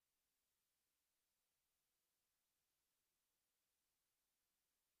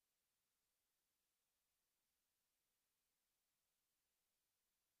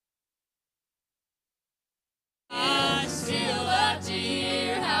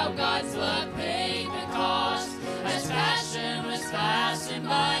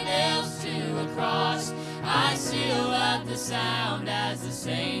cross. I still love the sound as the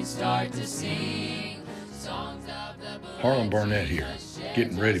saints start to sing songs of the blood. Harlan Barnett here,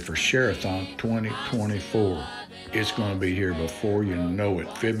 getting ready for Share-a-thon 2024. It's going to be here before you know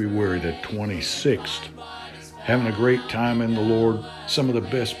it, February the 26th. Having a great time in the Lord, some of the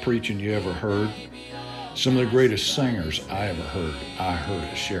best preaching you ever heard, some of the greatest singers I ever heard, I heard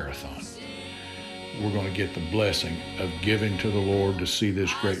at Share-a-thon. We're going to get the blessing of giving to the Lord to see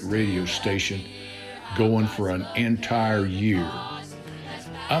this great radio station going for an entire year.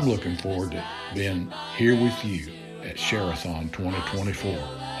 I'm looking forward to being here with you at Share-a-thon 2024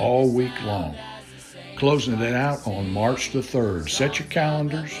 all week long. Closing it out on March the 3rd. Set your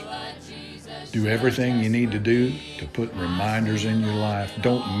calendars. Do everything you need to do to put reminders in your life.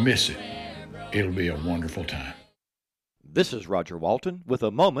 Don't miss it. It'll be a wonderful time. This is Roger Walton with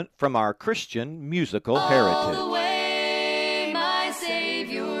a moment from our Christian musical heritage. All the way my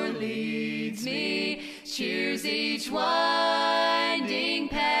Savior leads me, cheers each winding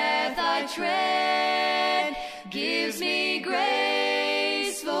path I tread, gives me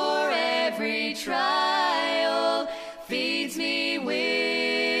grace for every trial, feeds me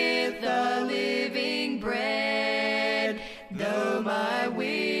with the living bread. Though my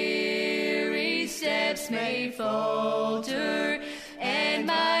weary steps may falter, and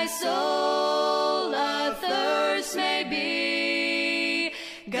my soul athirst may be,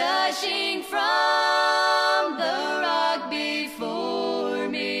 gushing from the rock before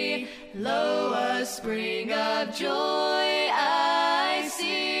me, lo, a spring of joy I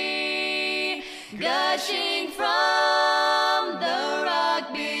see, gushing from the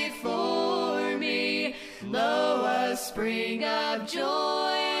rock before me, lo, a spring of joy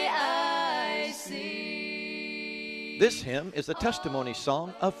I see. This hymn is a testimony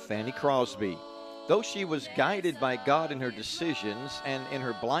song of Fanny Crosby. Though she was guided by God in her decisions and in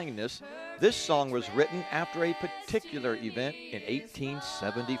her blindness, this song was written after a particular event in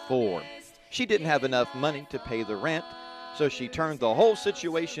 1874. She didn't have enough money to pay the rent, so she turned the whole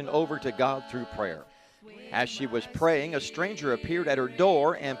situation over to God through prayer. As she was praying, a stranger appeared at her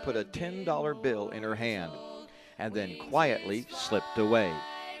door and put a $10 bill in her hand, and then quietly slipped away.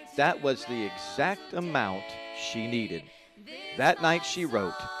 That was the exact amount she needed. That night she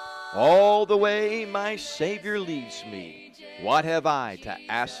wrote, "All the way my Savior leads me, what have I to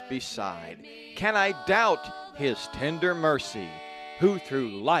ask beside? Can I doubt his tender mercy, who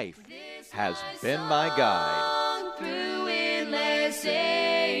through life has been my guide?" Through endless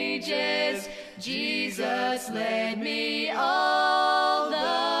ages, Jesus led me all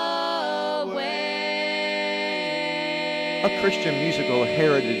the way. A Christian musical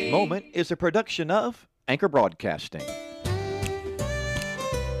heritage moment is a production of Anchor Broadcasting.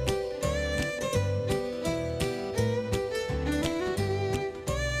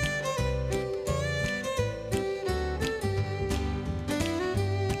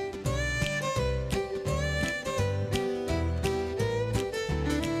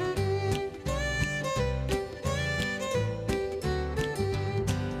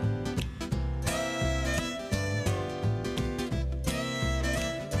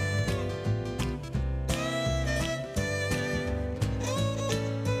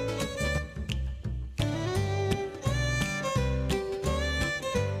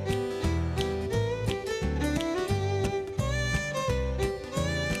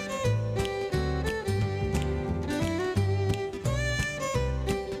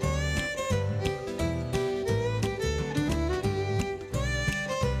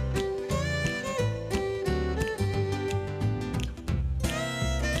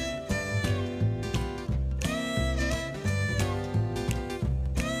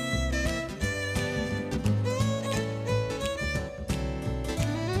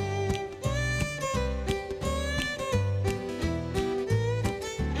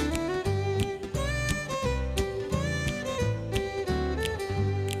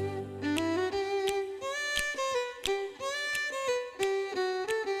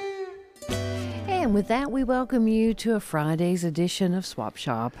 And with that, we welcome you to a Friday's edition of Swap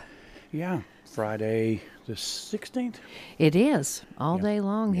Shop. Yeah, Friday the 16th. It is all Yeah. day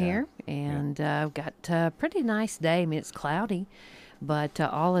long Yeah. here, and got a pretty nice day. I mean, it's cloudy, but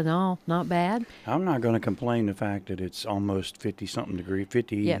all in all, not bad. I'm not going to complain the fact that it's almost 50-something degree,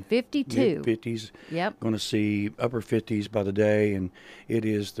 50. Yeah, 52. Mid-50s. Yep. Going to see upper 50s by the day, and it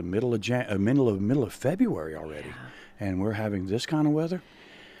is the middle of February already, and we're having this kind of weather.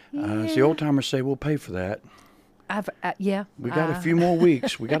 As the old timers say, we'll pay for that. We got a few more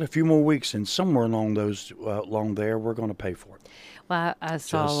weeks. We got a few more weeks, and somewhere along there, we're going to pay for it. Well, I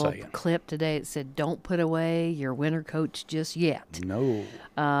saw Just a little saying. clip today. It said, "Don't put away your winter coats just yet." No.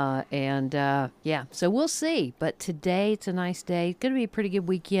 Yeah, so we'll see. But today it's a nice day. It's going to be a pretty good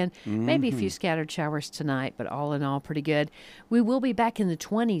weekend. Maybe a few scattered showers tonight, but all in all, pretty good. We will be back in the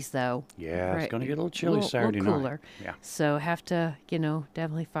 20s, though. Yeah, it's Right. going to get a little chilly Saturday little night. cooler. Yeah. So have to,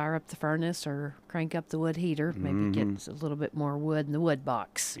 definitely fire up the furnace or crank up the wood heater. Maybe get a little bit more wood in the wood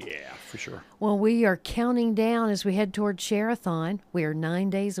box. Yeah, for sure. Well, we are counting down as we head toward Share-a-thon. We are 9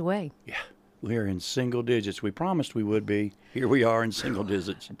 days away. Yeah. We're in single digits. We promised we would be. Here we are in single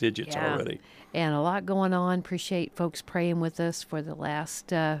digits Yeah. already. And a lot going on. Appreciate folks praying with us for the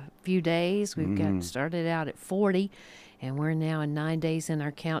last few days. We've got started out at 40, and we're now in 9 days in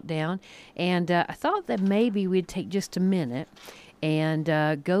our countdown. And I thought that maybe we'd take just a minute and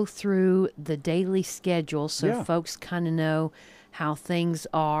go through the daily schedule so Yeah. folks kind of know how things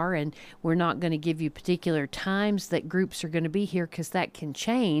are. And we're not going to give you particular times that groups are going to be here because that can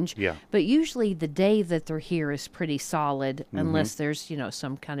change. Yeah. But usually the day that they're here is pretty solid unless there's,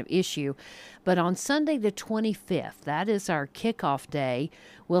 some kind of issue. But on Sunday the 25th, that is our kickoff day.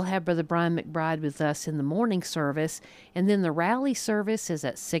 We'll have Brother Brian McBride with us in the morning service. And then the rally service is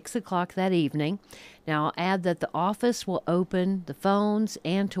at 6 o'clock that evening. Now, I'll add that the office will open the phones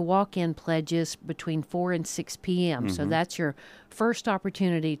and to walk-in pledges between 4 and 6 p.m. So that's your first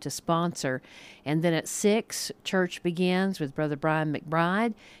opportunity to sponsor. And then at 6, church begins with Brother Brian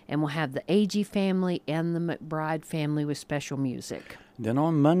McBride, and we'll have the Agee family and the McBride family with special music. Then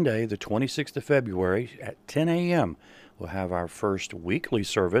on Monday, the 26th of February at 10 a.m., we'll have our first weekly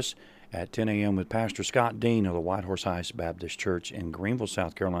service at 10 a.m. with Pastor Scott Dean of the White Horse Heights Baptist Church in Greenville,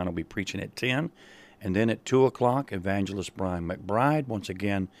 South Carolina. Will be preaching at 10. And then at 2 o'clock, Evangelist Brian McBride once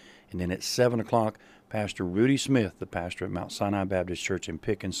again. And then at 7 o'clock, Pastor Rudy Smith, the pastor at Mount Sinai Baptist Church in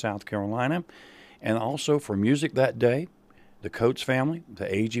Pickens, South Carolina. And also for music that day, the Coates family, the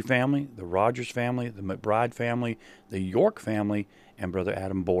Agee family, the Rogers family, the McBride family, the York family, and Brother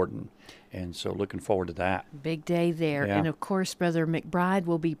Adam Borden. And so looking forward to that. Big day there. Yeah. And, of course, Brother McBride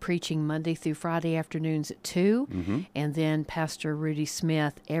will be preaching Monday through Friday afternoons at 2, and then Pastor Rudy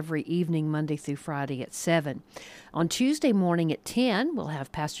Smith every evening, Monday through Friday at 7. On Tuesday morning at 10, we'll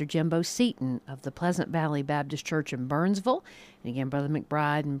have Pastor Jimbo Seaton of the Pleasant Valley Baptist Church in Burnsville. And again, Brother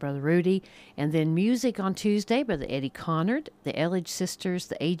McBride and Brother Rudy. And then music on Tuesday, Brother Eddie Connard, the Elledge sisters,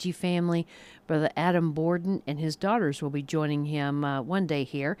 the Agee family, Brother Adam Borden, and his daughters will be joining him one day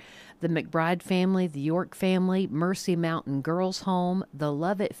here. The McBride family, the York family, Mercy Mountain Girls Home, the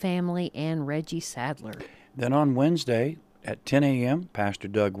Lovett family, and Reggie Sadler. Then on Wednesday at 10 a.m., Pastor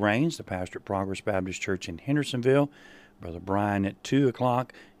Doug Raines, the pastor at Progress Baptist Church in Hendersonville, Brother Brian at 2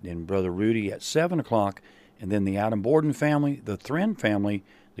 o'clock, then Brother Rudy at 7 o'clock, and then the Adam Borden family, the Thren family,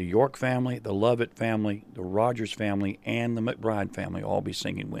 the York family, the Lovett family, the Rogers family, and the McBride family all be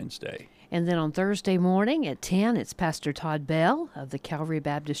singing Wednesday. And then on Thursday morning at 10, it's Pastor Todd Bell of the Calvary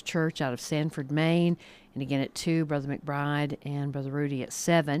Baptist Church out of Sanford, Maine. And again at 2, Brother McBride and Brother Rudy at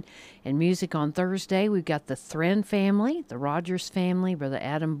 7. And music on Thursday, we've got the Thren family, the Rogers family, Brother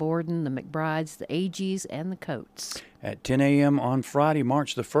Adam Borden, the McBrides, the Agees, and the Coates. At 10 a.m. on Friday,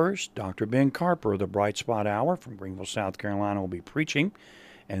 March the 1st, Dr. Ben Carper of the Bright Spot Hour from Greenville, South Carolina, will be preaching.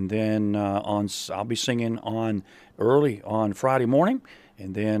 And then I'll be singing early on Friday morning.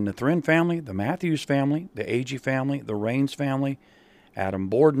 And then the Thren family, the Matthews family, the Agee family, the Raines family, Adam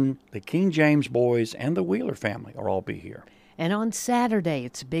Borden, the King James boys, and the Wheeler family will all be here. And on Saturday,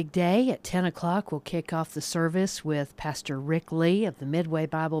 it's a big day. At 10 o'clock, we'll kick off the service with Pastor Rick Lee of the Midway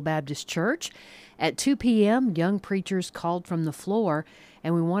Bible Baptist Church. At 2 p.m., young preachers called from the floor,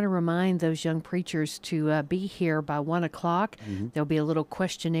 and we want to remind those young preachers to be here by 1 o'clock. There'll be a little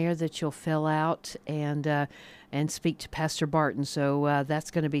questionnaire that you'll fill out and speak to Pastor Barton. So that's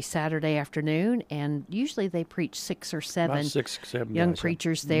going to be Saturday afternoon, and usually they preach 6 or 7 About 6, 7 young guys, yeah.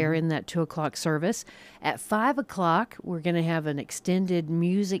 preachers there in that 2 o'clock service. At 5 o'clock, we're going to have an extended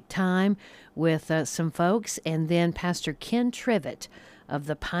music time with some folks, and then Pastor Ken Trivett of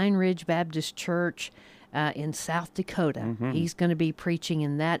the Pine Ridge Baptist Church in South Dakota. He's going to be preaching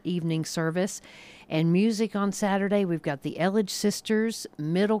in that evening service. And music on Saturday, we've got the Elledge Sisters,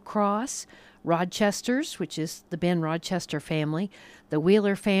 Middle Cross, Rochesters, which is the Ben Rochester family, the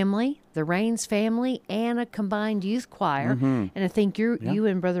Wheeler family, the Raines family, and a combined youth choir. And I think you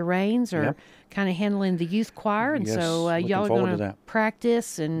and Brother Raines are kind of handling the youth choir, and Yes, so looking y'all are forward going to to that.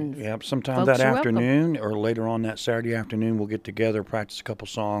 practice. And Yep, sometime folks that are welcome. afternoon or later on that Saturday afternoon, we'll get together, practice a couple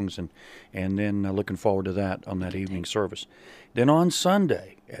songs, and then looking forward to that on that evening service. Then on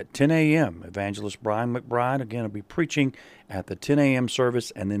Sunday at 10 a.m., Evangelist Brian McBride, again, will be preaching at the 10 a.m.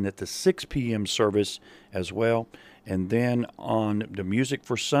 service and then at the 6 p.m. service as well. And then on the music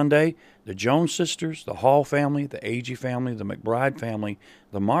for Sunday, the Jones sisters, the Hall family, the Agee family, the McBride family,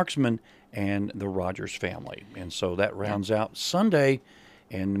 the Marksman, and the Rogers family. And so that rounds out Sunday,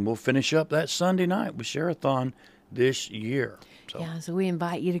 and we'll finish up that Sunday night with Share-a-thon this year. So we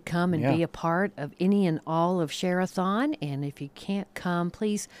invite you to come and be a part of any and all of Share-a-thon. And if you can't come,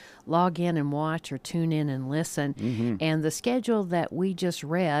 please log in and watch or tune in and listen. And the schedule that we just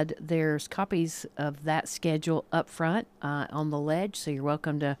read, there's copies of that schedule up front on the ledge. So you're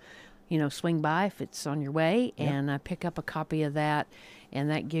welcome to, swing by if it's on your way and pick up a copy of that. And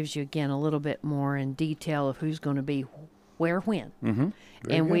that gives you, again, a little bit more in detail of who's going to be where, when.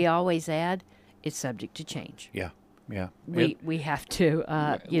 And we always add, it's subject to change. Yeah. We have to,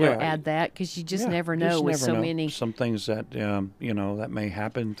 add that because you just never know with so many. Some things that, that may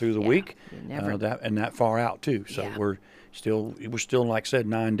happen through the week, that far out too. So we're still, like I said,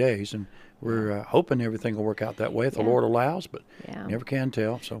 9 days, and we're hoping everything will work out that way if the Lord allows, but never can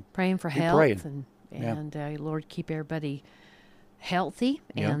tell. So praying for health and Lord, keep everybody healthy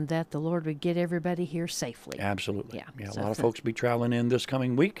and that the Lord would get everybody here safely. Absolutely. A lot of folks will be traveling in this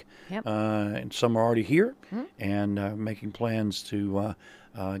coming week, and some are already here and making plans to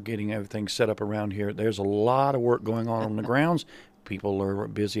getting everything set up around here. There's a lot of work going on the grounds. People are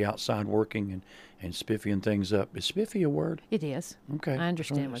busy outside working and spiffying things up. Is spiffy a word? It is. Okay. I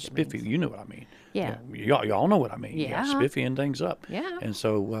understand what spiffy, it means. You know what I mean. Yeah. Y'all know what I mean. Yeah. Spiffying things up. Yeah. And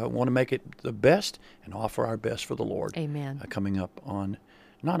so want to make it the best and offer our best for the Lord. Amen. Coming up on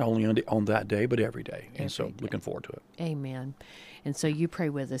not only on that day, but every day. And so looking forward to it. Amen. And so you pray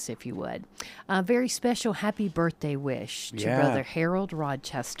with us if you would. A very special happy birthday wish to Brother Harold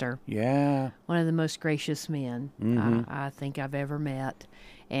Rochester. Yeah. One of the most gracious men I think I've ever met.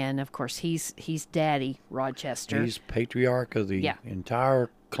 And, of course, he's Daddy Rochester. He's patriarch of the entire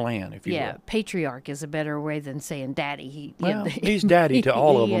clan, if you will. Yeah, patriarch is a better way than saying daddy. He's daddy to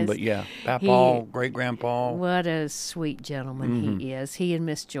all of them, but Papa, great-grandpa. What a sweet gentleman he is. He and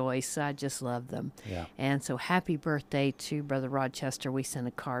Miss Joyce, I just love them. Yeah. And so happy birthday to Brother Rochester. We sent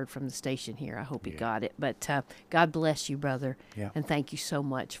a card from the station here. I hope he got it. But God bless you, brother. Yeah. And thank you so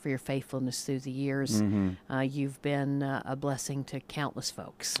much for your faithfulness through the years. You've been a blessing to countless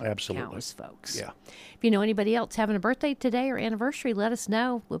folks. Absolutely. Countless folks. Yeah. If you know anybody else having a birthday today or anniversary, let us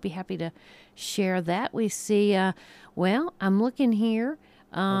know. We'll be happy to share that. We see, I'm looking here.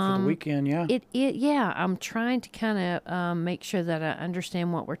 For the weekend, I'm trying to kind of make sure that I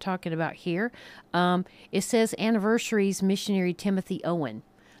understand what we're talking about here. It says anniversaries, missionary Timothy Owen.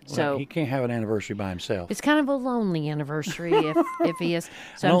 So he can't have an anniversary by himself. It's kind of a lonely anniversary if he is.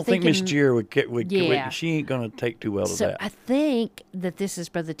 So I don't think Miss Jeer would she ain't going to take too well to that. I think that this is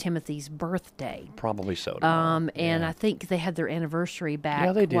Brother Timothy's birthday. Probably so. And I think they had their anniversary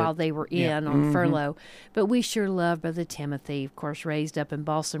back while they were on furlough. But we sure love Brother Timothy, of course, raised up in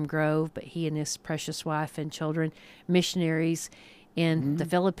Balsam Grove, but he and his precious wife and children, missionaries in the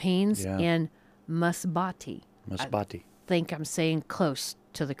Philippines, in Masbate. I think I'm saying close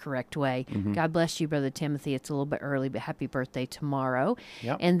to the correct way. God bless you, Brother Timothy. It's a little bit early, but happy birthday tomorrow.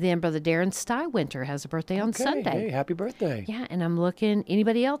 Yep. And then Brother Darren Stywinter has a birthday on Sunday. Hey, happy birthday. Yeah, and I'm looking,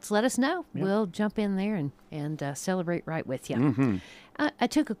 anybody else, let us know. Yep. We'll jump in there and celebrate right with you. I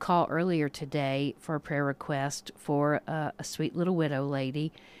took a call earlier today for a prayer request for a sweet little widow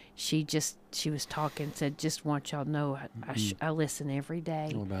lady. She was talking, said, just want y'all to know I listen every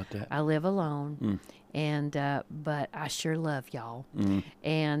day. What about that? I live alone. And but I sure love y'all.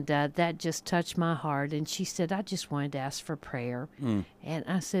 And that just touched my heart. And she said, I just wanted to ask for prayer. And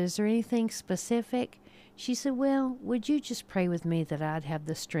I said, is there anything specific? She said, well, would you just pray with me that I'd have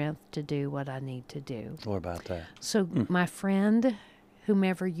the strength to do what I need to do? What about that? So my friend,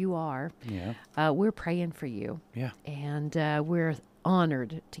 whomever you are, we're praying for you. Yeah. And we're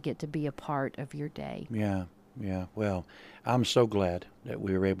honored to get to be a part of your day. Yeah. Well, I'm so glad that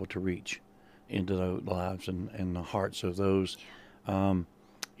we were able to reach into the lives and the hearts of those. God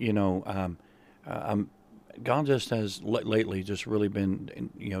just has lately just really been,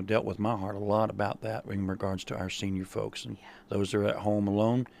 dealt with my heart a lot about that in regards to our senior folks and those that are at home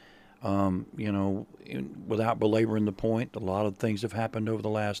alone. Without belaboring the point, a lot of things have happened over the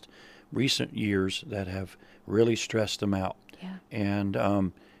last recent years that have really stressed them out. Yeah.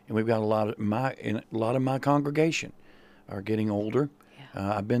 And we've got a lot of my congregation are getting older.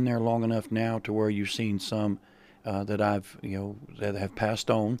 I've been there long enough now to where you've seen some that I've, that have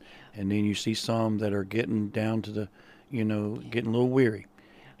passed on, and then you see some that are getting down to the, getting a little weary.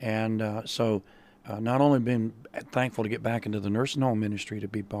 And so not only been thankful to get back into the nursing home ministry to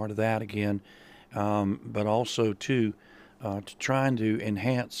be part of that again, but also to trying to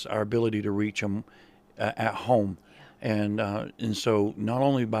enhance our ability to reach them at home And so not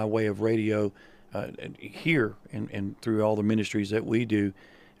only by way of radio here and through all the ministries that we do,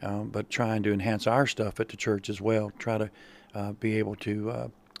 but trying to enhance our stuff at the church as well. Try to be able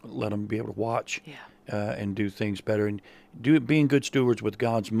to let them be able to watch and do things better, and being good stewards with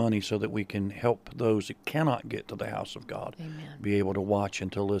God's money so that we can help those that cannot get to the house of God. Amen. Be able to watch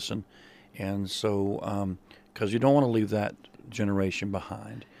and to listen. And so, because you don't want to leave that generation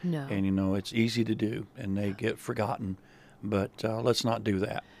behind. No. And, it's easy to do, and they get forgotten. But let's not do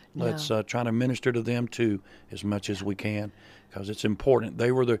that. No. Let's try to minister to them, too, as much as we can, because it's important.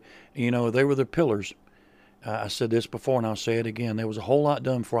 They were the pillars. I said this before, and I'll say it again. There was a whole lot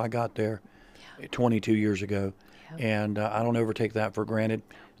done before I got there 22 years ago, and I don't ever take that for granted.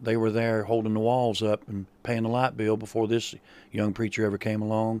 They were there holding the walls up and paying the light bill before this young preacher ever came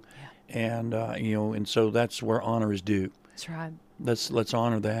along, and and so that's where honor is due. That's right. Let's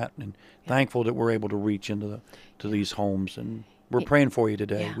honor that, and thankful that we're able to reach into to these homes, and we're praying for you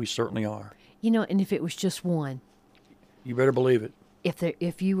today. Yeah. We certainly are. And if it was just one, You better believe it.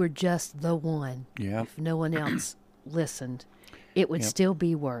 if you were just the one, Yeah. if no one else listened, it would still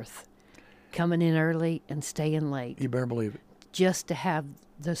be worth coming in early and staying late, You better believe it. just to have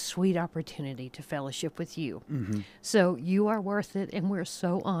the sweet opportunity to fellowship with you. Mm-hmm. So you are worth it, and we're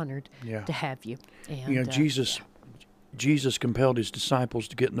so honored Yeah. to have you. And, Jesus compelled his disciples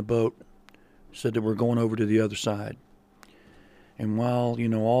to get in the boat, said that we're going over to the other side. And while,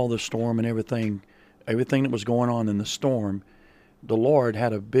 all the storm and everything that was going on in the storm, the Lord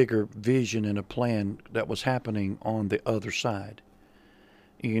had a bigger vision and a plan that was happening on the other side.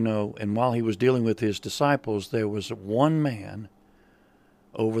 And while he was dealing with his disciples, there was one man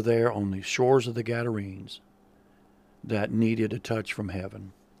over there on the shores of the Gadarenes that needed a touch from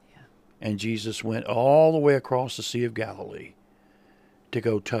heaven. And Jesus went all the way across the Sea of Galilee to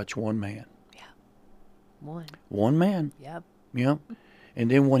go touch one man. one. One man. Yep. Yeah.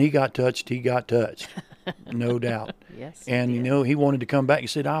 And then when he got touched, no doubt. Yes. And, he did. he wanted to come back. He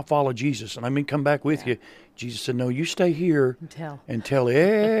said, I'll follow Jesus. And I mean, come back with you. Jesus said, no, you stay here and tell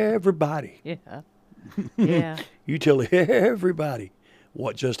everybody. Yeah. Yeah. You tell everybody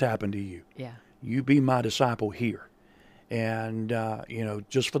what just happened to you. Yeah. You be my disciple here. And,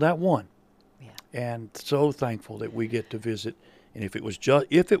 just for that one. Yeah. And so thankful that we get to visit. And if it was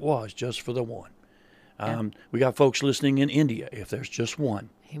just for the one. We got folks listening in India, if there's just one.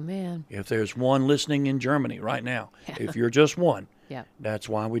 Amen. If there's one listening in Germany right now, if you're just one, Yeah. that's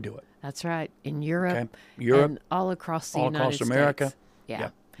why we do it. That's right. In Europe, Okay. Europe, and all across the all United across America. States. Yeah.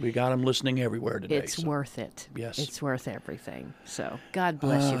 We got them listening everywhere today. It's so. worth it. Yes. It's worth everything. So God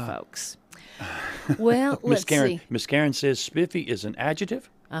bless you folks. Well, let's see. Miss Karen says spiffy is an adjective.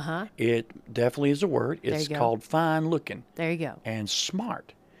 Uh-huh. It definitely is a word. It's you go. called fine looking There you go. and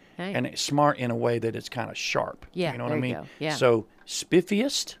smart. Hey. And it's smart in a way that it's kind of sharp. Yeah, You know what there I you mean? go. Yeah. So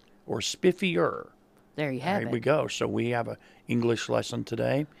spiffiest or spiffier. There you have There it. we go. So we have an English lesson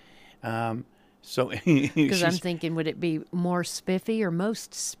today. Because I'm thinking, would it be more spiffy or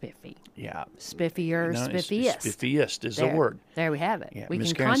most spiffy? yeah, Spiffier, no, it's spiffiest. spiffiest is There. the word. There we have it. Yeah, We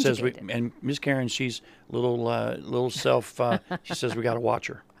Miss can Karen says conjugate it. and Miss Karen, she's little self. She says we got to watch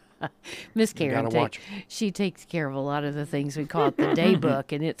her. Miss gotta Karen, watch. she takes care of a lot of the things we call it the day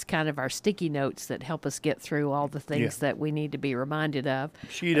book, and it's kind of our sticky notes that help us get through all the things that we need to be reminded of.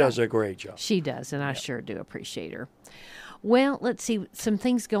 She does a great job. She does, and I sure do appreciate her. Well, let's see, some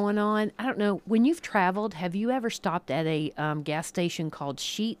things going on. I don't know, when you've traveled, have you ever stopped at a gas station called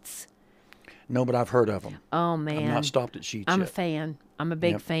Sheetz? No, but I've heard of them. Oh, man. I've not stopped at Sheetz I'm yet. a fan. I'm a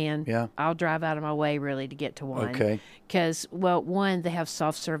big Yep. fan. Yeah. I'll drive out of my way, really, to get to one. Okay. Because, well, one, they have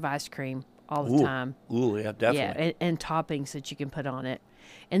soft serve ice cream all the Ooh. time. Ooh, yeah, definitely. Yeah, and toppings that you can put on it.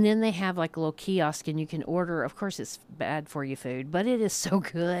 And then they have like a little kiosk, and you can order. Of course, it's bad for you food, but it is so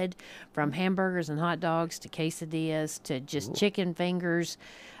good. From hamburgers and hot dogs to quesadillas to just chicken fingers,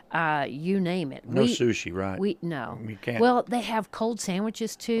 you name it. No sushi, right? No. You can't. Well, they have cold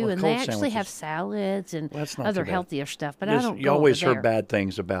sandwiches too, Oh, and cold they actually have sandwiches. salads and Well, that's not other too bad. healthier stuff. But I There's- don't. you go always over heard there. bad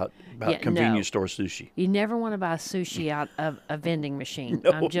things about Yeah, convenience no. store sushi. You never want to buy sushi out of a vending machine.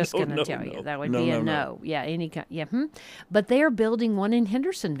 No, I'm just no, going to no, tell no. you that would No, be a no, no. no. Yeah, any kind. Yeah, But they are building one in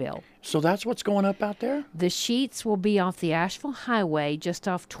Hendersonville. So that's what's going up out there? The Sheets will be off the Asheville Highway, just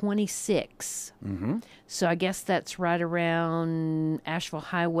off 26. Mm-hmm. So I guess that's right around Asheville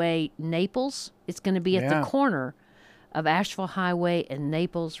Highway, Naples. It's going to be at Yeah. the corner of Asheville Highway and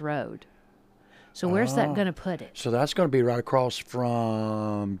Naples Road. So where's that going to put it? So that's going to be right across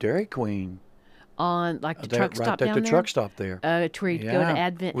from Dairy Queen. On like the There- truck right stop at down the there? truck stop there. To where you go to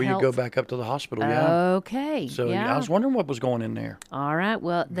Advent Where Health. you go back up to the hospital, yeah. Okay. So yeah. I was wondering what was going in there. All right.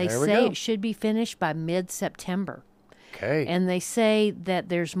 Well, they There we say go. it should be finished by mid-September. Okay. And they say that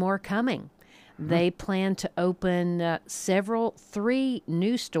there's more coming. They plan to open 3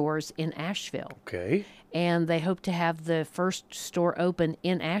 new stores in Asheville. Okay. And they hope to have the first store open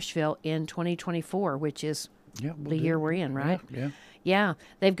in Asheville in 2024, which is the year we're in, right? Yeah. Yeah,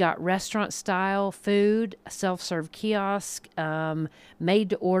 they've got restaurant-style food, self-serve kiosk, made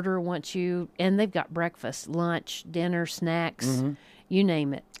to order and they've got breakfast, lunch, dinner, snacks, you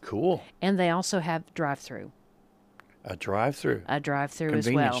name it. Cool. And they also have drive-through. A drive-through. A drive-through as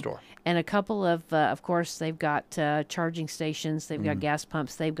well. Convenience store. And a couple of course, they've got charging stations. They've got gas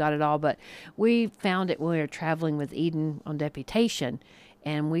pumps. They've got it all. But we found it when we were traveling with Eden on deputation.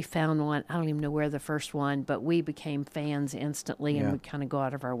 And we found one, I don't even know where the first one, but we became fans instantly and we kind of go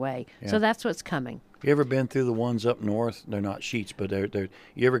out of our way. Yeah. So that's what's coming. You ever been through the ones up north? They're not Sheetz, but they're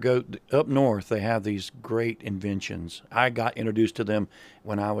you ever go up north, they have these great inventions. I got introduced to them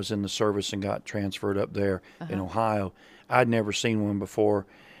when I was in the service and got transferred up there in Ohio. I'd never seen one before,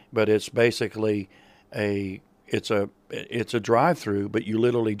 but it's basically it's a drive-through, but you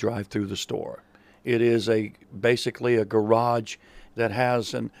literally drive through the store. It is basically a garage that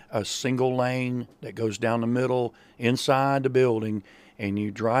has a single lane that goes down the middle inside the building, and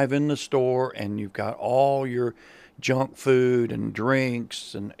you drive in the store and you've got all your junk food and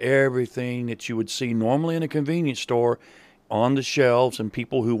drinks and everything that you would see normally in a convenience store on the shelves, and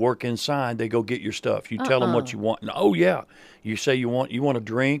people who work inside, they go get your stuff. You tell them what you want. And, oh yeah, you say you want a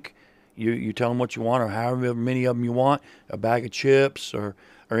drink, you tell them what you want, or however many of them you want, a bag of chips or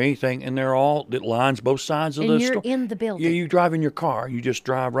anything, and they're all, it lines both sides of the store. And you're in the building. Yeah, you drive in your car. You just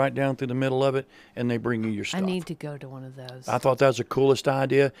drive right down through the middle of it, and they bring you your stuff. I need to go to one of those. I thought that was the coolest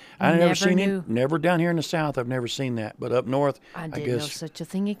idea. I never seen it. Never down here in the South, I've never seen that. But up north, I didn't know such a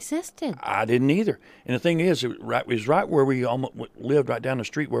thing existed. I didn't either. And the thing is, it was right where we almost lived, right down the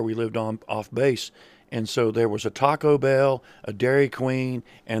street where we lived off base. And so there was a Taco Bell, a Dairy Queen,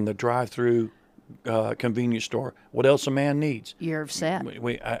 and the drive-through convenience store. What else a man needs? You're set. I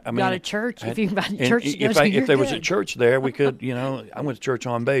mean, got a church. If you got a church, if there was a church there, we could. I went to church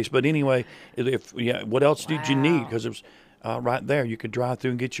on base. But anyway, what else did you need? Because it was right there. You could drive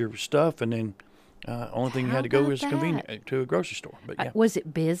through and get your stuff, and then only thing you had to go was convenient to a grocery store. But yeah, was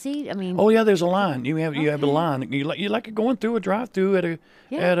it busy? I mean, oh yeah, there's a line. You have a line. You like going through a drive-through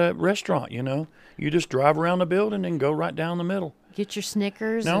at a restaurant. You just drive around the building and go right down the middle. Get your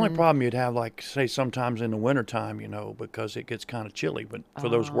Snickers. The only problem you'd have, like, say, sometimes in the wintertime, because it gets kind of chilly, but for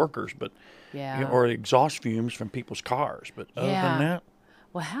those workers, but or exhaust fumes from people's cars. But other than that,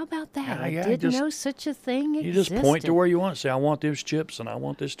 well, how about that? I didn't know such a thing existed. You just point to where you want. Say, I want those chips, and I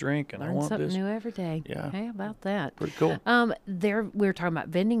want this drink, and I want something this. New every day. Yeah. How about that? Pretty cool. We were talking about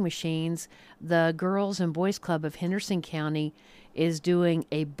vending machines. The Girls and Boys Club of Henderson County is doing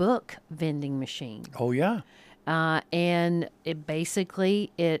a book vending machine. Oh, yeah. And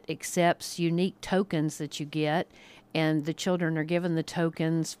it accepts unique tokens that you get, and the children are given the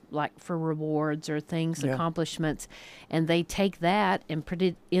tokens like for rewards or things, accomplishments, and they take that and put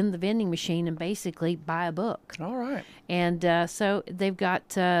it in the vending machine and basically buy a book. All right. And so they've got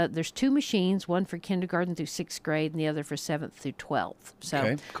there's 2 machines, one for kindergarten through 6th grade and the other for 7th through 12th. So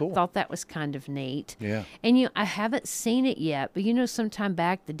okay, cool. Thought that was kind of neat. Yeah. And I haven't seen it yet, but sometime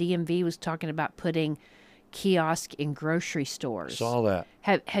back the DMV was talking about putting kiosk in grocery stores. Saw that.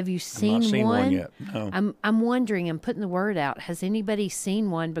 Have you seen one? I've not seen one yet. No. I'm wondering. I'm putting the word out. Has anybody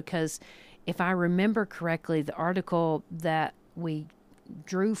seen one? Because if I remember correctly, the article that we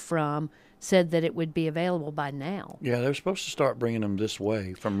drew from said that it would be available by now. Yeah, they're supposed to start bringing them this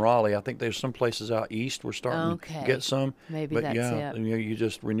way from Raleigh. I think there's some places out east we're starting to get some. Maybe but that's it. You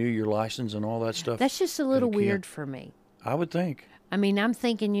just renew your license and all that stuff. That's just a little weird for me. I would think. I mean, I'm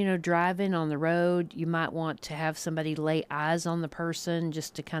thinking, driving on the road, you might want to have somebody lay eyes on the person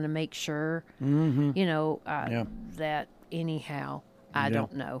just to kind of make sure, that anyhow. I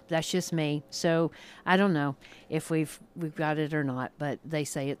don't know. That's just me. So I don't know if we've got it or not, but they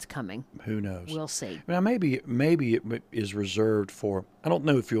say it's coming. Who knows? We'll see. Now, maybe it is reserved for, I don't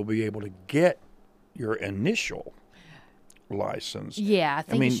know if you'll be able to get your initial license. Yeah, I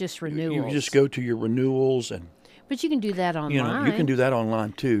think it's just renewals. You just go to your renewals and... But you can do that online. You can do that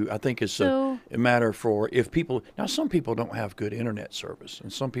online too. I think it's a matter for if people. Now, some people don't have good internet service,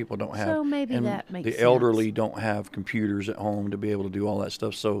 and some people don't have. So maybe that makes sense. The elderly don't have computers at home to be able to do all that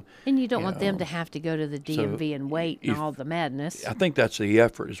stuff. So. And you don't want them to have to go to the DMV and wait and all the madness. I think that's the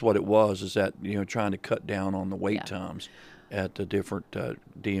effort. Is what it was. Is that trying to cut down on the wait times at the different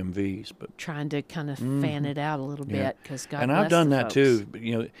DMVs, but trying to kind of fan it out a little bit because God. And bless I've done the that folks.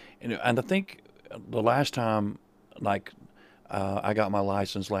 too. And I think the last time. Like I got my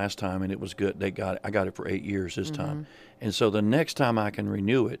license last time, and it was good. I got it for 8 years this time, and so the next time I can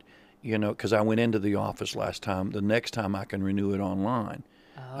renew it, because I went into the office last time. The next time I can renew it online.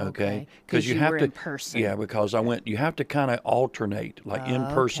 Okay, because you have were to, in person. Yeah, because you have to kind of alternate, like in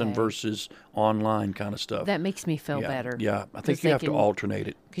person Okay. versus online kind of stuff. That makes me feel yeah, better. Yeah, I 'Cause think you they have to can- alternate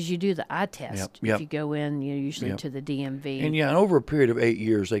it. Because you do the eye test Yep. if you go in, usually Yep. to the DMV. And and over a period of 8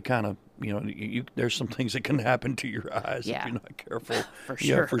 years, they kind of, there's some things that can happen to your eyes Yeah. if you're not careful. For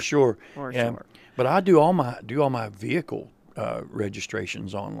Yeah, sure. for sure. For Yeah. sure. But I do all my vehicle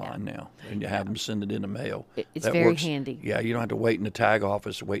registrations online now, and you have them send it in the mail. It's That very works. handy. Yeah, you don't have to wait in the tag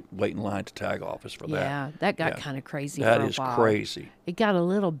office, wait in line to tag office for that. Yeah, that got Yeah. kind of crazy That for a is while. crazy. It got a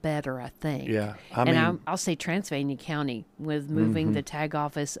little better, I think. Yeah, and I'll say Transylvania County with moving the tag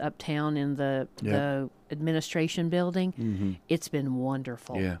office uptown in the administration building. It's been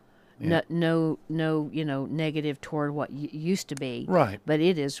wonderful. Yeah. No, negative toward what used to be. Right. But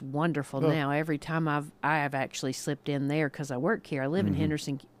it is wonderful now. Every time I have actually slipped in there because I work here. I live in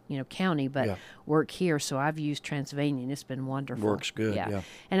Henderson, county, but Yeah. work here. So I've used Transylvania, and it's been wonderful. Works good, yeah.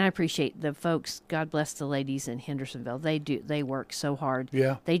 And I appreciate the folks. God bless the ladies in Hendersonville. They work so hard.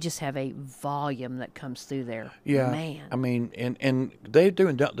 Yeah. They just have a volume that comes through there. Yeah, Man. I mean, and they're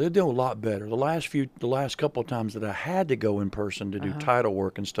doing a lot better. The last couple of times that I had to go in person to do title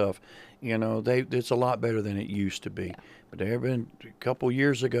work and stuff, it's a lot better than it used to be. But there have been a couple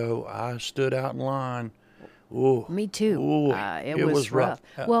years ago, I stood out in line. Ooh, Me too. Ooh, It was rough.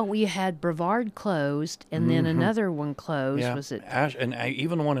 Well, we had Brevard closed, and then another one closed. Yeah, Was it?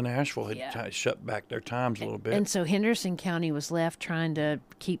 even the one in Asheville had Yeah. shut back their times a little bit. And so Henderson County was left trying to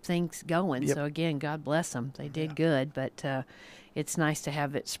keep things going. Yep. So again, God bless them. They did good, but it's nice to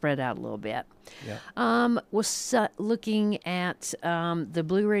have it spread out a little bit. Yeah. Was looking at the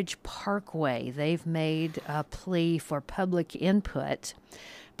Blue Ridge Parkway. They've made a plea for public input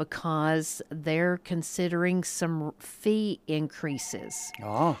because they're considering some fee increases.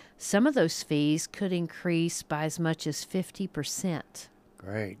 Ah, Some of those fees could increase by as much as 50%.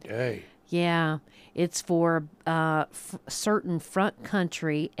 great. Hey. Yeah, it's for certain front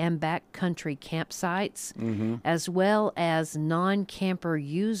country and back country campsites, as well as non-camper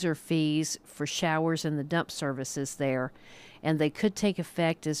user fees for showers and the dump services there. And they could take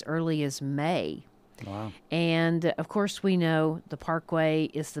effect as early as May. Wow. And of course, we know the Parkway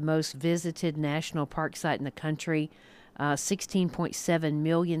is the most visited national park site in the country. 16.7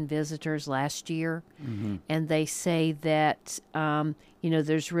 million visitors last year. And they say that,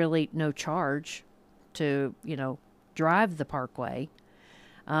 there's really no charge to, drive the Parkway.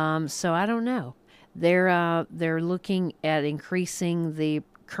 So I don't know. They're looking at increasing the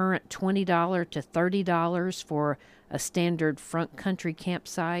current $20 to $30 for a standard front country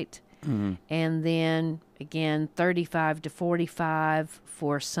campsite. And then again, $35 to $45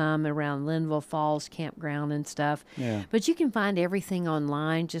 for some around Linville Falls campground and stuff. Yeah. But you can find everything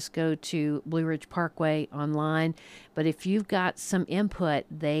online. Just go to Blue Ridge Parkway online. But if you've got some input,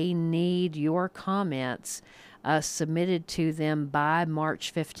 they need your comments submitted to them by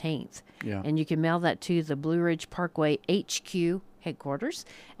March 15th. Yeah. And you can mail that to the Blue Ridge Parkway HQ headquarters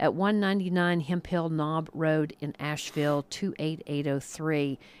at 199 Hemp Hill Knob Road in Asheville,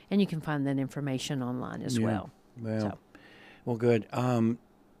 28803. And you can find that information online as well. Well, well, good.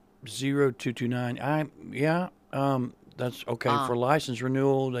 0229. That's okay for license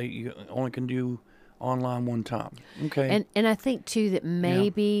renewal. You only can do online one time. Okay. And I think too that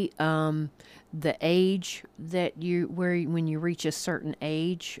maybe the age that when you reach a certain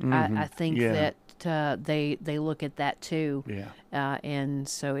age, I think that they look at that too. Yeah. And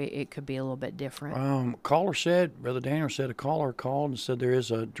so it could be a little bit different. Brother Daniel said a caller called and said there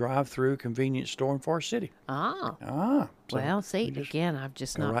is a drive-through convenience store in Forest City. So well, see, again, I've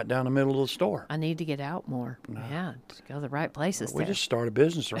just go not. right down the middle of the store. I need to get out more. Yeah, to go to the right places. We there. just started a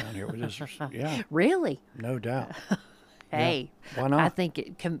business around here. Really? No doubt. Hey, Why not? I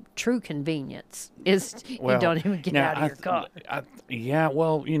think true convenience is you don't even get out of your car. I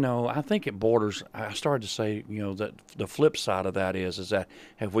think it borders. I started to say, that the flip side of that is that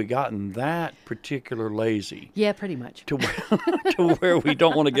have we gotten that particular lazy Yeah, pretty much. to where we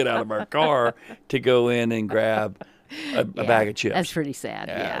don't want to get out of our car to go in and grab a bag of chips? That's pretty sad.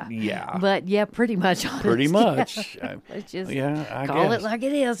 Yeah. Yeah. But yeah, pretty much. Honest. Pretty much. Let's just I call guess. it like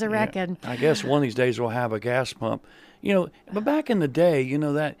it is. I reckon. I guess one of these days we'll have a gas pump. But back in the day,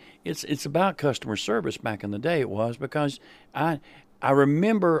 that it's about customer service. Back in the day, it was because I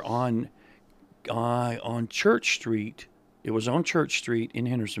remember on Church Street. It was on Church Street in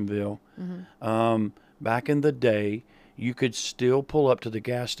Hendersonville. Back in the day, you could still pull up to the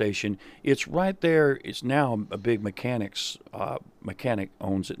gas station. It's right there. It's now a big mechanic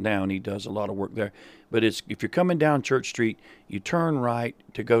owns it now, and he does a lot of work there. But if you're coming down Church Street, you turn right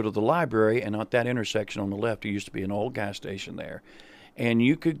to go to the library, and at that intersection on the left, there used to be an old gas station there. And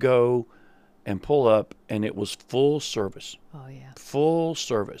you could go and pull up, and it was full service. Oh, yeah. Full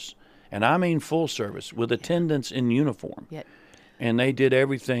service. And I mean full service with attendants in uniform. Yeah. And they did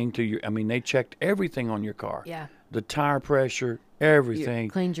everything to they checked everything on your car. Yeah. The tire pressure, everything.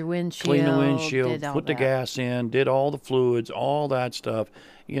 Cleaned your windshield. Cleaned the windshield, did all put the that. gas in, did all the fluids, all that stuff.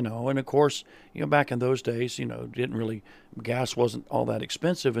 And of course, back in those days, gas wasn't all that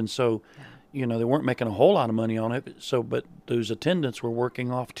expensive. And so, they weren't making a whole lot of money on it. So, but those attendants were working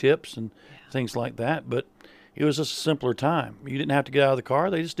off tips and things like that. But it was a simpler time. You didn't have to get out of the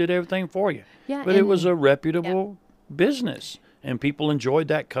car. They just did everything for you. Yeah, but it was a reputable business. And people enjoyed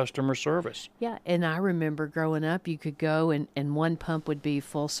that customer service. Yeah, and I remember growing up, you could go and one pump would be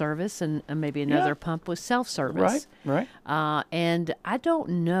full service and maybe another pump was self-service. Right. And I don't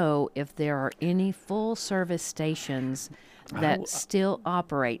know if there are any full service stations that still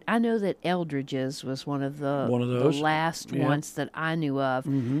operate. I know that Eldridge's was one of those. the last ones that I knew of,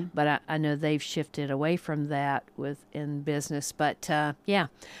 but I know they've shifted away from that in business. But I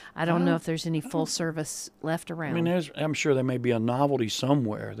don't know if there's any full service left around. I'm sure there may be a novelty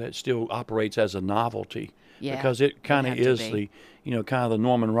somewhere that still operates as a novelty. Yeah, because it kind of is be. the kind of the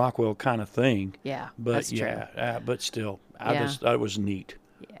Norman Rockwell kind of thing. Yeah, but that's true. But still, I just thought it was neat.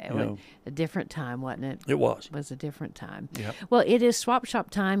 Yeah, it was a different time, wasn't it? It was. It was a different time. Yep. Well, it is Swap Shop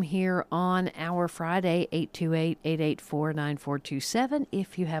time here on our Friday, 828-884-9427,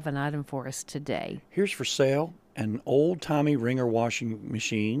 if you have an item for us today. Here's for sale an old-timey Ringer washing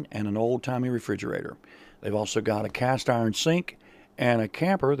machine and an old-timey refrigerator. They've also got a cast iron sink and a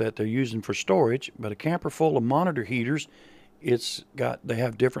camper that they're using for storage, but a camper full of monitor heaters. They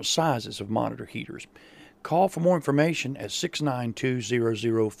have different sizes of monitor heaters. Call for more information at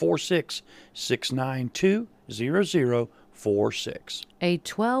 692-0046, 692-0046. A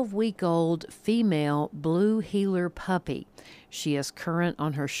 12-week-old female blue heeler puppy. She is current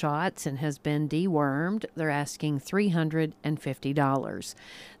on her shots and has been dewormed. They're asking $350.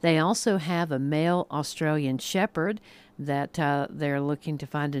 They also have a male Australian Shepherd that they're looking to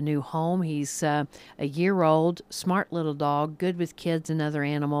find a new home. He's a year-old, smart little dog, good with kids and other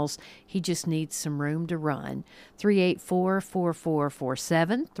animals. He just needs some room to run.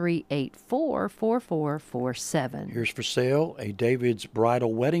 384-4447, 384-4447. Here's for sale a David's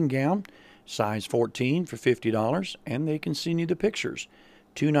bridal wedding gown, size 14 for $50, and they can send you the pictures.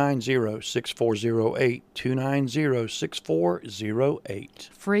 290-6408, 290-6408.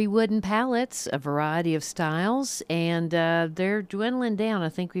 Free wooden pallets, a variety of styles, and they're dwindling down. I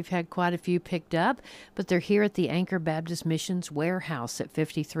think we've had quite a few picked up, but they're here at the Anchor Baptist Missions warehouse at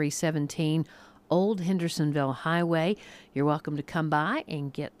 5317 Old Hendersonville Highway. You're welcome to come by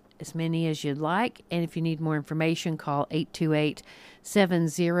and get as many as you'd like, and if you need more information, call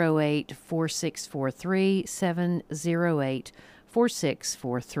 828-708-4643,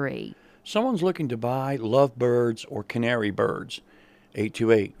 708-4643. Someone's looking to buy lovebirds or canary birds.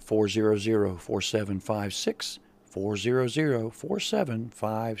 828-400-4756,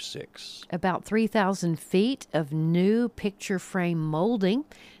 400-4756. About 3,000 feet of new picture frame molding,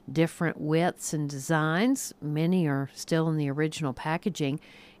 different widths and designs. Many are still in the original packaging,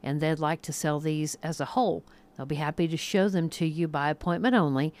 and they'd like to sell these as a whole. They'll be happy to show them to you by appointment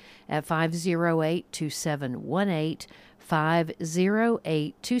only at 508-2718,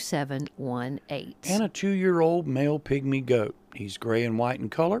 508-2718. And a 2-year-old male pygmy goat. He's gray and white in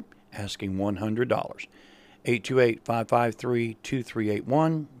color, asking $100.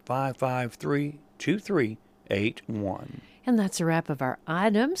 828-553-2381, 553-2381. And that's a wrap of our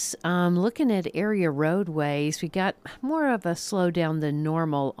items. Looking at area roadways, we got more of a slowdown than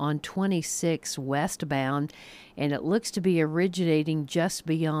normal on 26 westbound, and it looks to be originating just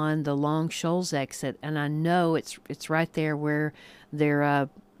beyond the Long Shoals exit. And I know it's right there where they're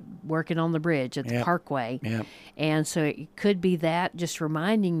working on the bridge at the Parkway. Yep. And so it could be that, just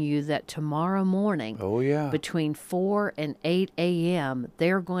reminding you that tomorrow morning, between 4 and 8 a.m.,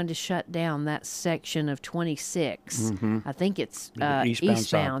 they're going to shut down that section of 26. Mm-hmm. I think it's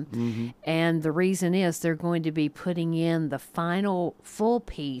eastbound. Mm-hmm. And the reason is they're going to be putting in the final full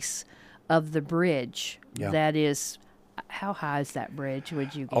piece of the bridge. That is, how high is that bridge,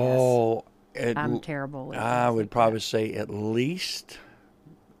 would you guess? Oh, I'm terrible with I would probably say at least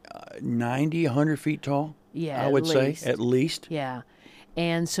 90, 100 feet tall. Yeah, I would say at least. Yeah.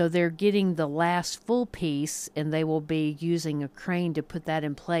 And so they're getting the last full piece, and they will be using a crane to put that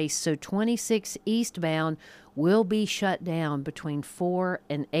in place. So 26 eastbound will be shut down between 4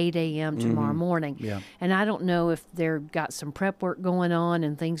 and 8 a.m. tomorrow morning. Yeah. And I don't know if they've got some prep work going on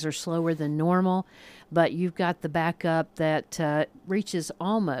and things are slower than normal, but you've got the backup that reaches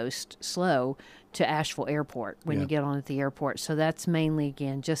almost slow to Asheville Airport when you get on at the airport. So that's mainly,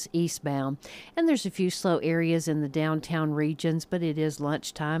 again, just eastbound. And there's a few slow areas in the downtown regions, but it is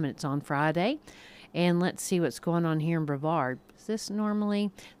lunchtime and it's on Friday. And let's see what's going on here in Brevard. Is this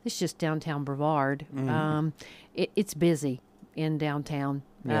normally? This is just downtown Brevard. It's busy in downtown.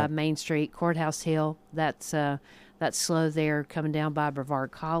 Main Street, Courthouse Hill. That's slow there coming down by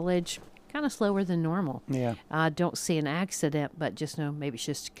Brevard College. Kind of slower than normal. Yeah. Don't see an accident, but just know maybe it's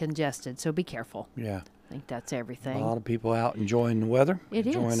just congested. So be careful. Yeah. I think that's everything. A lot of people out enjoying the weather.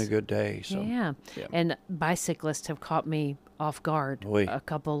 Enjoying a good day. So. Yeah. And bicyclists have caught me off guard a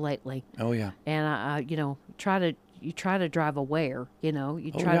couple lately. Oh, yeah. And I try to drive aware,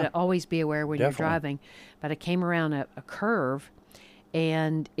 you try to always be aware when you're driving. But I came around a curve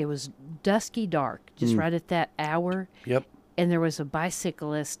and it was dusky dark, just right at that hour. Yep. And there was a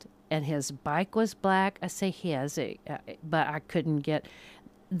bicyclist and his bike was black. I say his, but I couldn't get,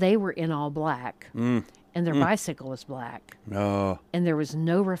 they were in all black and their bicycle was black. And there was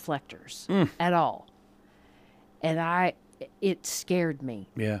no reflectors at all. And it scared me.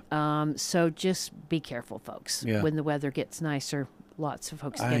 Yeah. So just be careful, folks. Yeah. When the weather gets nicer, lots of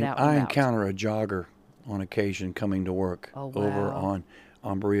folks get out and I about. encounter a jogger on occasion coming to work over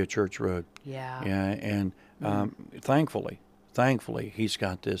on Berea Church Road. Yeah. Yeah. And thankfully, he's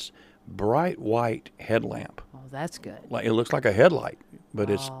got this bright white headlamp. Oh, that's good. Like it looks like a headlight, but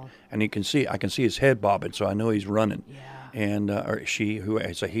and I can see his head bobbing, so I know he's running. Yeah. And or she, who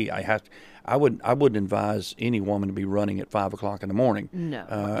it's a he. I wouldn't advise any woman to be running at 5 o'clock in the morning. No,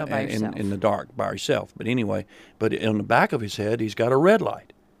 not by yourself. In the dark by herself. But anyway, on the back of his head, he's got a red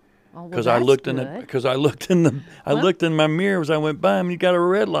light. Because I looked in my mirror as I went by him. He got a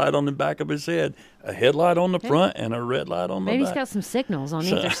red light on the back of his head, a headlight on the front, and a red light on the back. Maybe he's got some signals on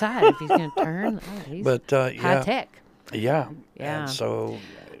either side if he's going to turn. He's high tech. Yeah. And so,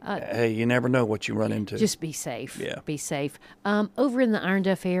 hey, you never know what you run into. Just be safe. Yeah. Be safe. Over in the Iron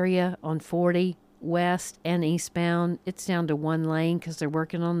Duff area on 40 west and eastbound, it's down to one lane because they're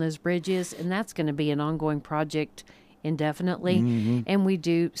working on those bridges, and that's going to be an ongoing project indefinitely. And we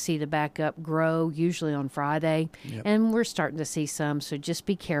do see the backup grow usually on Friday, and we're starting to see some, so just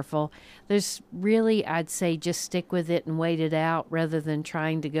be careful. There's really, I'd say, just stick with it and wait it out rather than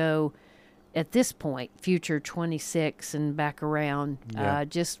trying to go at this point future 26 and back around.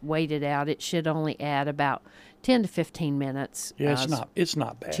 Just wait it out. It should only add about 10 to 15 minutes. It's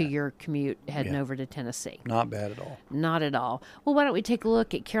not bad to your commute heading over to Tennessee. Not bad at all. Not at all. Well, why don't we take a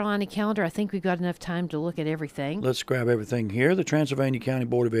look at Carolina calendar? I think we've got enough time to look at everything. Let's grab everything here. The Transylvania County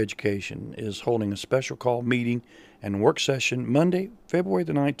Board of Education is holding a special call meeting and work session Monday, February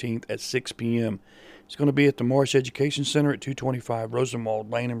the 19th at 6 p.m. It's going to be at the Morris Education Center at 225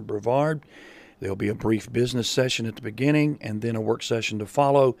 Rosenwald Lane in Brevard. There'll be a brief business session at the beginning and then a work session to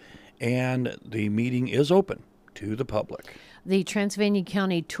follow, and the meeting is open to the public. The Transylvania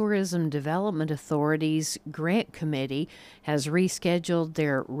County Tourism Development Authority's Grant Committee has rescheduled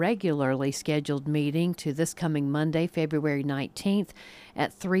their regularly scheduled meeting to this coming Monday, February 19th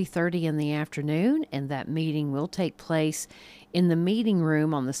at 3:30 in the afternoon, and that meeting will take place in the meeting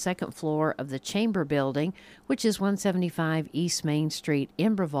room on the second floor of the Chamber Building, which is 175 East Main Street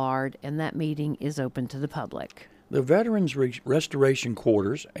in Brevard, and that meeting is open to the public. The Veterans Restoration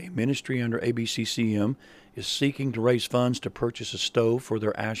Quarters, a ministry under ABCCM, is seeking to raise funds to purchase a stove for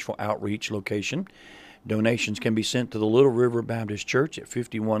their Asheville Outreach location. Donations can be sent to the Little River Baptist Church at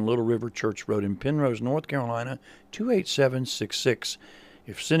 51 Little River Church Road in Penrose, North Carolina, 28766.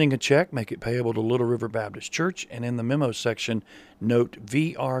 If sending a check, make it payable to Little River Baptist Church, and in the memo section, note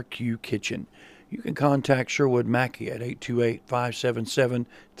VRQ Kitchen. You can contact Sherwood Mackey at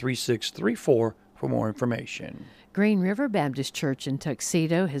 828-577-3634 for more information. Green River Baptist Church in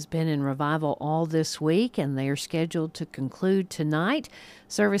Tuxedo has been in revival all this week, and they are scheduled to conclude tonight.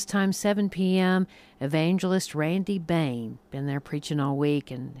 Service time 7 p.m. Evangelist Randy Bain been there preaching all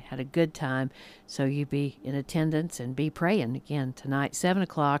week and had a good time. So you be in attendance and be praying again tonight, 7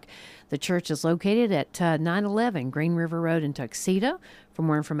 o'clock. The church is located at 911 Green River Road in Tuxedo. For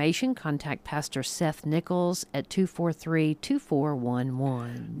more information, contact Pastor Seth Nichols at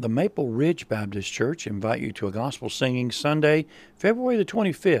 243-2411. The Maple Ridge Baptist Church invite you to a gospel singing Sunday, February the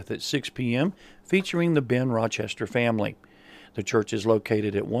 25th at 6 p.m., featuring the Ben Rochester family. The church is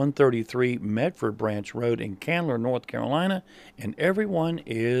located at 133 Medford Branch Road in Candler, North Carolina, and everyone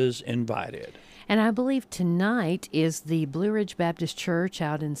is invited. And I believe tonight is the Blue Ridge Baptist Church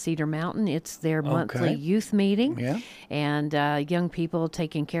out in Cedar Mountain. It's their monthly youth meeting. Yeah. And young people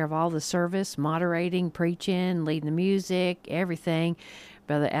taking care of all the service, moderating, preaching, leading the music, everything.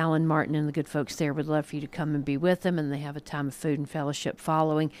 Brother Alan Martin and the good folks there would love for you to come and be with them, and they have a time of food and fellowship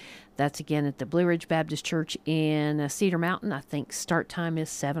following. That's again at the Blue Ridge Baptist Church in Cedar Mountain. I think start time is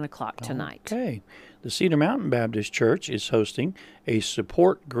 7 o'clock tonight. Okay. The Cedar Mountain Baptist Church is hosting a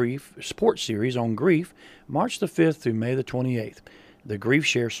support series on grief March the 5th through May the 28th. The Grief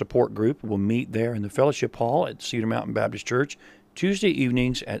Share support group will meet there in the fellowship hall at Cedar Mountain Baptist Church Tuesday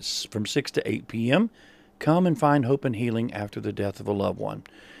evenings from 6 to 8 p.m. Come and find hope and healing after the death of a loved one.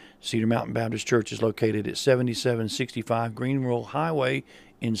 Cedar Mountain Baptist Church is located at 7765 Greenville Highway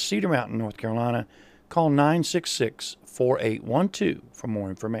in Cedar Mountain, North Carolina. Call 966-4812 for more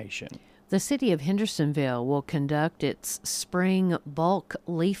information. The city of Hendersonville will conduct its spring bulk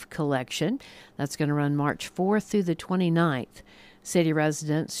leaf collection. That's going to run March 4th through the 29th. City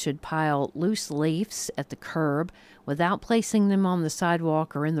residents should pile loose leaves at the curb without placing them on the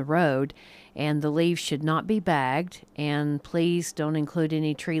sidewalk or in the road, and the leaves should not be bagged, and please don't include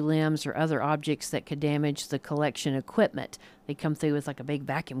any tree limbs or other objects that could damage the collection equipment. They come through with like a big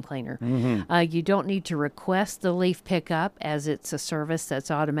vacuum cleaner. You don't need to request the leaf pickup, as it's a service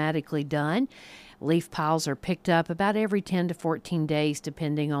that's automatically done. Leaf piles are picked up about every 10 to 14 days,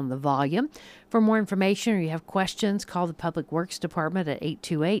 depending on the volume. For more information or you have questions, call the Public Works Department at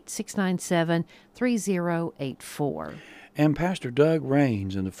 828-697-3084. And Pastor Doug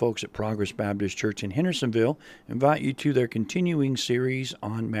Rains and the folks at Progress Baptist Church in Hendersonville invite you to their continuing series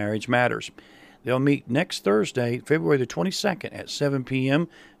on marriage matters. They'll meet next Thursday, February the 22nd at 7 p.m.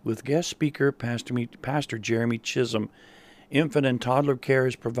 with guest speaker Pastor Jeremy Chisholm. Infant and toddler care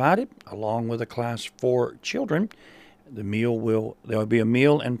is provided, along with a class for children. There will be a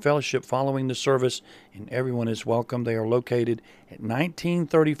meal and fellowship following the service, and everyone is welcome. They are located at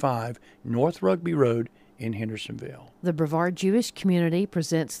 1935 North Rugby Road in Hendersonville. The Brevard Jewish Community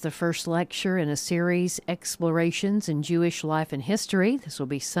presents the first lecture in a series, Explorations in Jewish Life and History. This will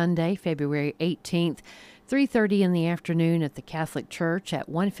be Sunday, February 18th, 3:30 in the afternoon at the Catholic Church at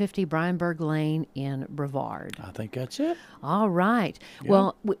 150 Bryanburg Lane in Brevard. I think that's it. All right. Yeah.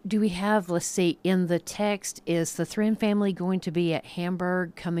 Well, do we have, let's see, in the text, is the Thren family going to be at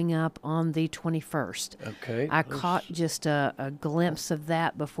Hamburg coming up on the 21st? Okay. I caught just a glimpse of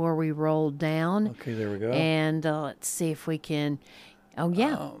that before we rolled down. Okay, there we go. And let's see if we can... Oh,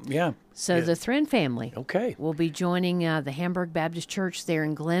 yeah. Yeah. So the Thren family will be joining the Hamburg Baptist Church there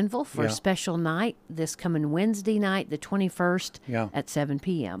in Glenville for a special night this coming Wednesday night, the 21st at 7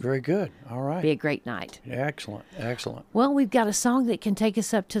 p.m. Very good. All right. Be a great night. Yeah, excellent. Excellent. Well, we've got a song that can take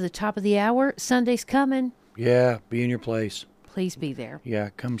us up to the top of the hour. Sunday's coming. Yeah, be in your place. Please be there. Yeah,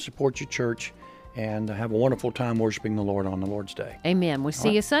 come support your church and have a wonderful time worshiping the Lord on the Lord's Day. Amen. We'll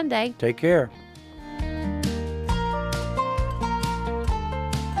see you Sunday. Take care.